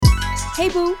Hey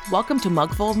boo, welcome to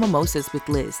Mugfuls of Mimosas with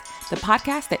Liz, the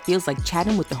podcast that feels like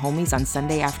chatting with the homies on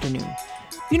Sunday afternoon.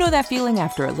 You know that feeling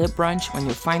after a lit brunch when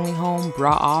you're finally home,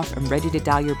 bra off, and ready to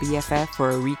dial your BFF for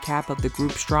a recap of the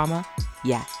group's drama?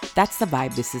 Yeah, that's the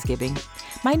vibe this is giving.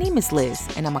 My name is Liz,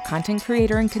 and I'm a content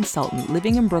creator and consultant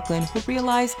living in Brooklyn who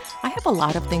realized I have a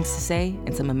lot of things to say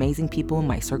and some amazing people in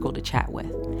my circle to chat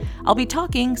with. I'll be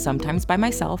talking, sometimes by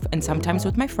myself and sometimes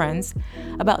with my friends,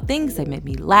 about things that make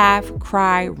me laugh,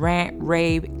 cry, rant,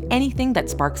 rave, anything that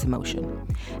sparks emotion.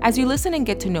 As you listen and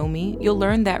get to know me, you'll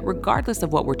learn that regardless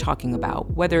of what we're talking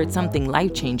about, whether it's something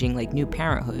life-changing like new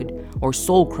parenthood or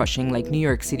soul-crushing like New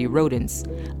York City rodents,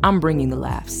 I'm bringing the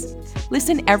laughs.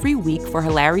 Listen every week for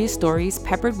hilarious stories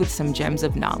peppered with some gems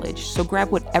of knowledge. So grab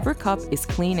whatever cup is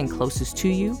clean and closest to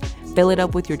you, fill it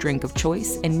up with your drink of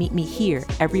choice, and meet me here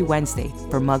every Wednesday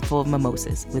for Mugfuls of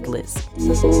Mimosas with Liz.